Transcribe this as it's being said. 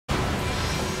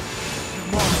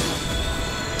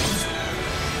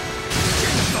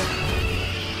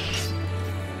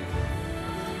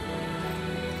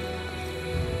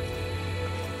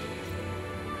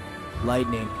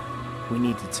Lightning, we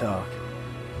need to talk.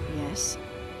 Yes?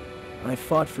 I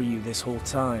fought for you this whole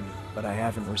time, but I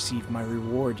haven't received my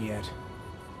reward yet.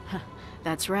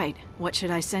 That's right. What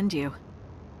should I send you?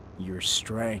 Your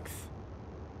strength.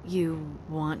 You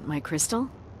want my crystal?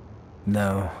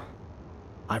 No.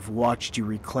 I've watched you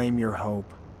reclaim your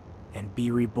hope and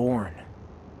be reborn.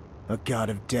 A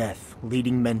god of death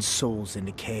leading men's souls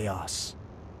into chaos.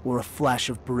 Or a flash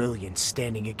of brilliance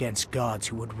standing against gods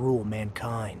who would rule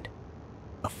mankind.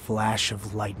 A flash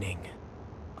of lightning.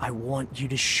 I want you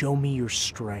to show me your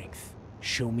strength.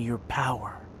 Show me your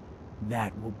power.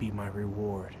 That will be my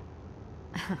reward.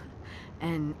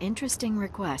 An interesting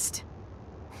request.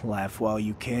 Laugh while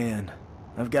you can.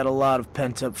 I've got a lot of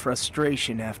pent-up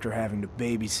frustration after having to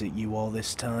babysit you all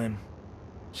this time.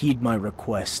 Heed my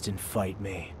request and fight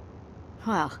me.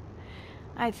 Well,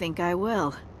 I think I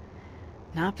will.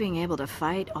 Not being able to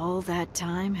fight all that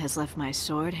time has left my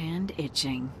sword hand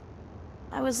itching.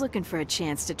 I was looking for a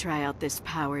chance to try out this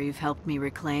power you've helped me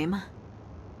reclaim.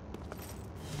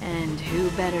 And who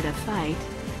better to fight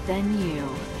than you?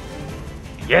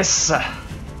 Yes!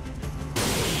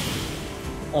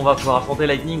 On va pouvoir affronter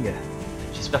Lightning.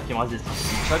 J'espère qu'il me reste des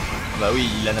stratégies de choc. Bah oui,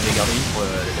 il en avait gardé une pour le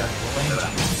dernier tour. Voilà.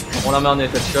 On la met en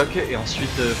état de choc et ensuite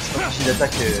stratégie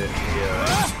d'attaque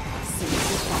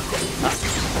Ah.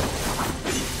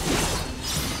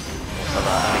 Bon, ça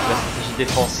va, avec la stratégie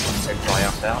défense, elle peut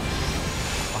rien faire.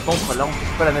 Par contre, là on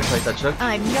peut pas la mettre en état de choc.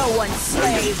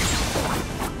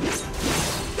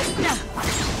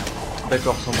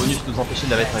 D'accord, son bonus nous empêchait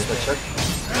de la mettre en état de choc.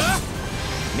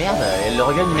 Merde, elle le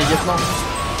regagne immédiatement.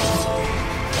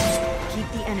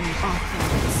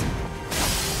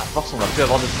 À force, on va plus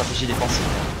avoir de stratégie défensive.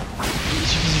 Il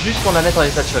suffit juste qu'on la mette en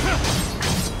état de choc.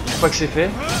 Une fois que c'est fait...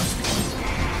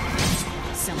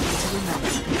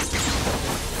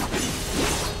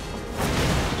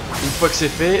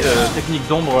 Technique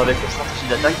d'ombre avec la stratégie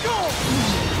d'attaque.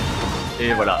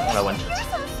 Et voilà, on la one-shot.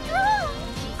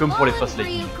 Comme pour les fausses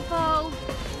lightning.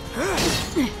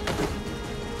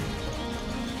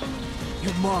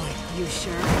 You're mine, you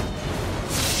sure?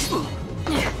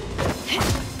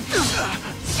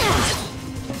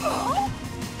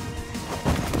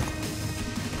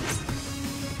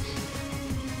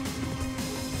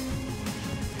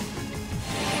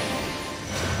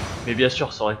 Mais bien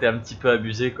sûr, ça aurait été un petit peu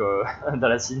abusé que dans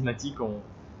la cinématique on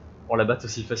la batte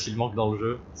aussi facilement que dans le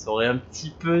jeu. Ça aurait un petit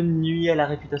peu nuit à la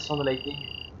réputation de Lightning.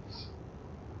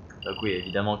 Donc oui,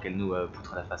 évidemment qu'elle nous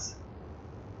poutre la face.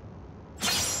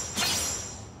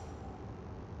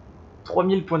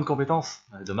 3000 points de compétence.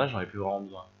 Dommage, j'en ai plus vraiment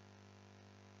besoin.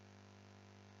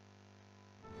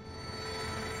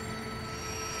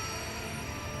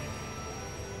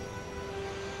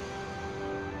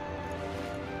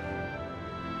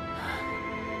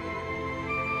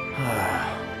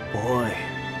 Boy,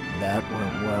 that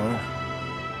went well.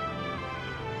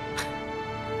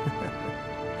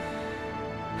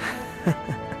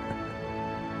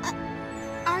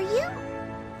 Are you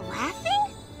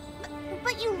laughing?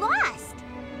 But you lost.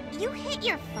 You hit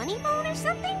your funny bone or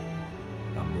something?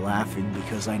 I'm laughing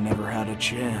because I never had a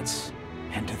chance.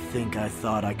 And to think I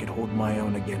thought I could hold my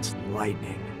own against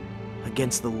Lightning.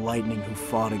 Against the Lightning who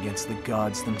fought against the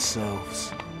gods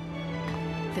themselves.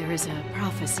 There is a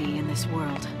prophecy in this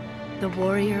world. The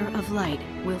Warrior of Light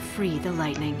will free the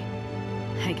Lightning.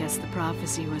 I guess the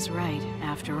prophecy was right,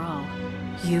 after all.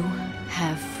 You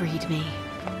have freed me.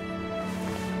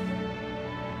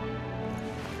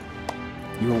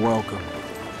 You're welcome.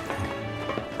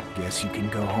 Guess you can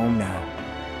go home now.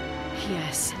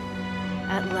 Yes.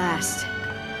 At last,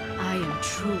 I am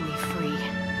truly free.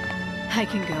 I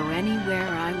can go anywhere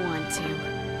I want to.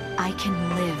 I can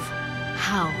live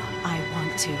how I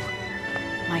want to.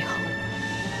 My hope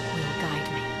will guide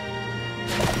me.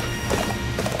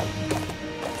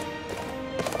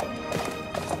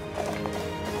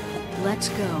 Let's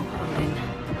go, Odin.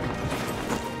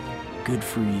 Good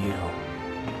for you.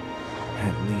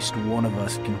 At least one of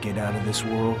us can get out of this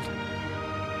world.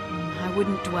 I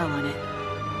wouldn't dwell on it.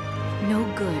 No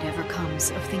good ever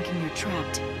comes of thinking you're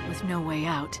trapped with no way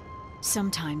out.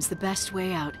 Sometimes the best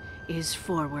way out is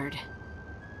forward.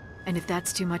 And if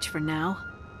that's too much for now,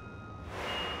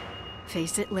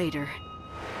 face it later.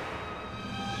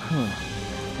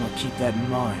 I'll keep that in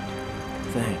mind.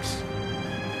 Thanks.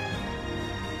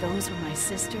 Those were my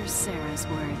sister Sarah's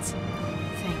words.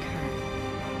 Thank her.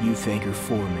 You thank her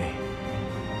for me.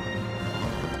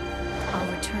 I'll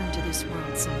return to this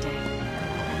world someday,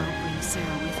 and I'll bring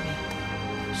Sarah with me.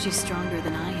 She's stronger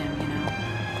than I am, you know.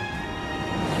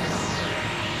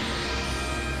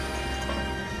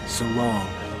 So long,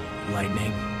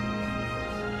 Lightning.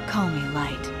 Call me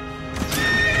Light.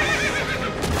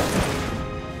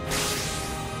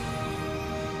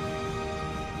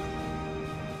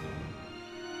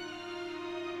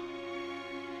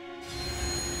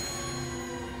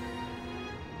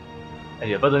 Elle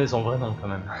lui a pas donné son vrai nom quand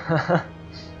même.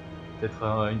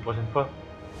 Peut-être une prochaine fois.